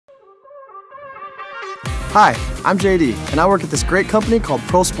Hi, I'm JD, and I work at this great company called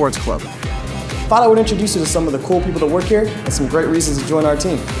Pro Sports Club. Thought I would introduce you to some of the cool people that work here and some great reasons to join our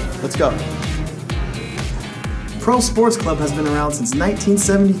team. Let's go. Pro Sports Club has been around since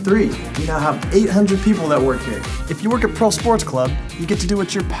 1973. We now have 800 people that work here. If you work at Pro Sports Club, you get to do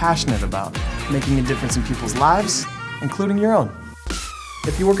what you're passionate about, making a difference in people's lives, including your own.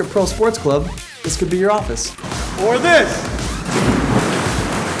 If you work at Pro Sports Club, this could be your office. Or this.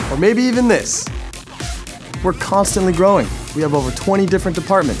 Or maybe even this. We're constantly growing. We have over 20 different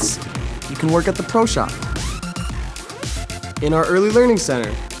departments. You can work at the Pro Shop, in our Early Learning Center,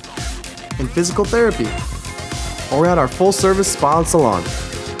 in physical therapy, or at our full-service spa and salon.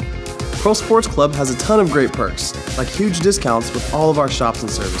 Pro Sports Club has a ton of great perks, like huge discounts with all of our shops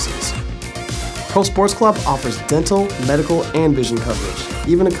and services. Pro Sports Club offers dental, medical, and vision coverage,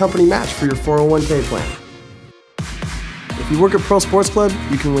 even a company match for your 401k plan. If you work at Pro Sports Club,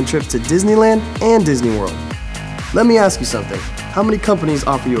 you can win trips to Disneyland and Disney World. Let me ask you something. How many companies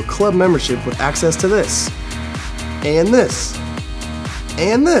offer you a club membership with access to this? And this?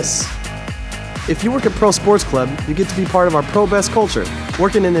 And this? If you work at Pro Sports Club, you get to be part of our Pro Best culture,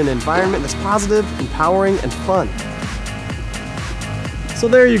 working in an environment that's positive, empowering, and fun. So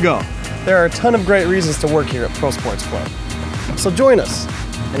there you go. There are a ton of great reasons to work here at Pro Sports Club. So join us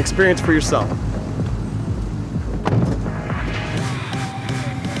and experience for yourself.